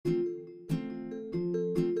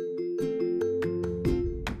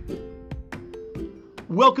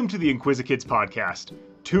Welcome to the Inquisikids podcast.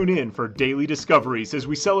 Tune in for daily discoveries as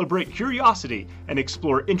we celebrate curiosity and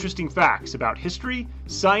explore interesting facts about history,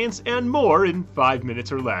 science, and more in 5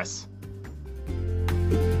 minutes or less.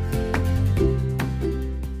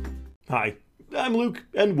 Hi, I'm Luke,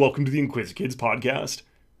 and welcome to the Inquisikids podcast.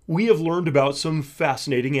 We have learned about some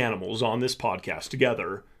fascinating animals on this podcast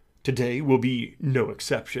together. Today will be no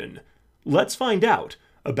exception. Let's find out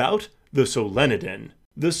about the Solenodon.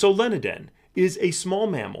 The Solenodon is a small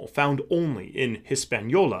mammal found only in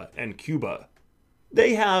Hispaniola and Cuba.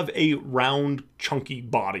 They have a round, chunky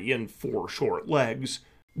body and 4 short legs.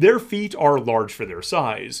 Their feet are large for their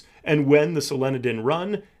size, and when the Solenodon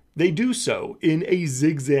run, they do so in a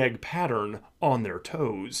zigzag pattern on their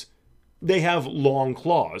toes. They have long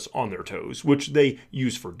claws on their toes, which they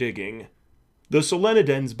use for digging. The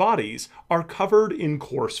Solenodon's bodies are covered in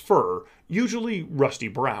coarse fur, usually rusty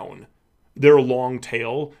brown. Their long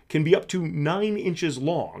tail can be up to 9 inches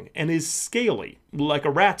long and is scaly, like a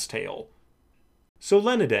rat's tail.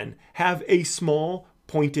 Solenodon have a small,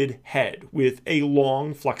 pointed head with a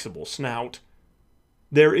long, flexible snout.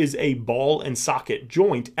 There is a ball and socket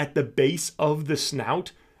joint at the base of the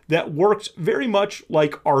snout that works very much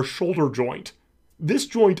like our shoulder joint. This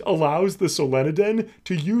joint allows the Solenodon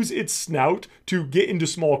to use its snout to get into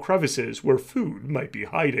small crevices where food might be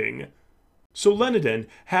hiding. Solenodon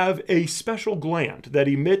have a special gland that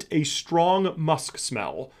emit a strong musk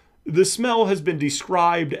smell. The smell has been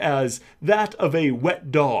described as that of a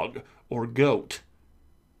wet dog or goat.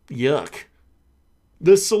 Yuck.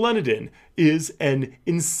 The Solenodon is an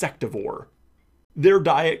insectivore. Their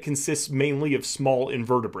diet consists mainly of small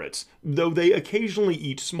invertebrates, though they occasionally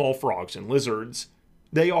eat small frogs and lizards.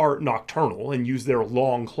 They are nocturnal and use their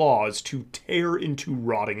long claws to tear into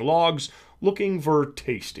rotting logs, looking for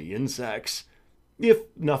tasty insects. If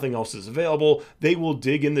nothing else is available, they will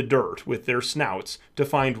dig in the dirt with their snouts to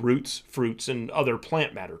find roots, fruits, and other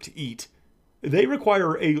plant matter to eat. They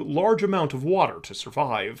require a large amount of water to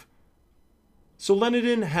survive.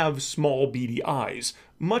 Solenodon have small beady eyes,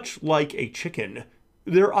 much like a chicken.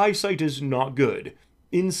 Their eyesight is not good.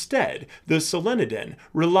 Instead, the Solenodon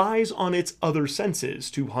relies on its other senses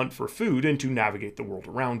to hunt for food and to navigate the world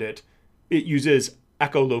around it. It uses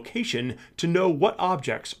echolocation to know what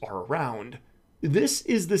objects are around. This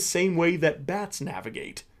is the same way that bats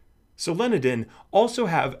navigate. Solenodon also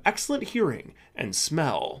have excellent hearing and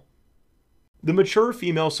smell. The mature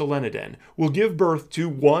female Solenodon will give birth to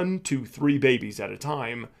 1 to 3 babies at a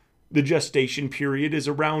time. The gestation period is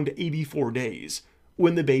around 84 days.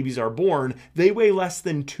 When the babies are born, they weigh less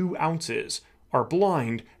than 2 ounces, are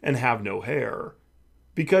blind, and have no hair.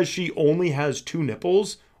 Because she only has 2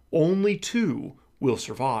 nipples, only 2 will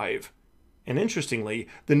survive. And interestingly,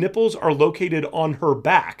 the nipples are located on her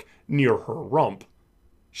back, near her rump.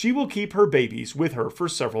 She will keep her babies with her for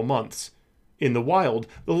several months. In the wild,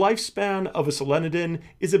 the lifespan of a Solenodon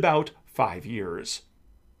is about 5 years.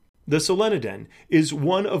 The Solenodon is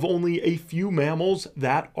one of only a few mammals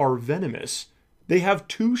that are venomous. They have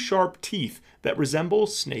 2 sharp teeth that resemble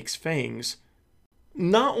snakes' fangs.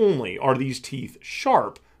 Not only are these teeth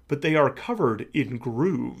sharp, but they are covered in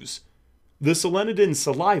grooves. The Solenodon's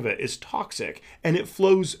saliva is toxic, and it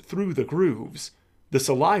flows through the grooves. The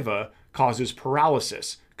saliva causes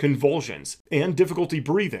paralysis, convulsions, and difficulty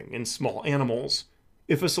breathing in small animals.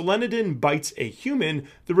 If a Solenodon bites a human,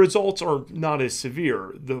 the results are not as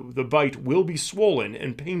severe. The bite will be swollen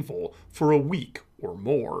and painful for a week or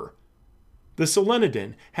more. The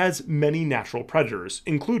Solenodon has many natural predators,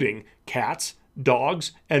 including cats,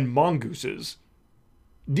 dogs, and mongooses.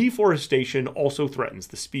 Deforestation also threatens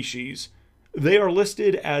the species. They are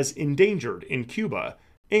listed as endangered in Cuba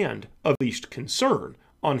and of least concern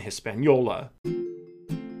on Hispaniola.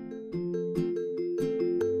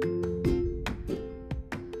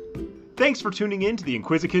 Thanks for tuning in to the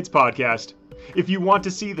Inquisikids podcast. If you want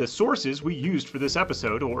to see the sources we used for this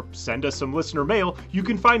episode or send us some listener mail, you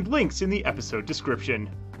can find links in the episode description.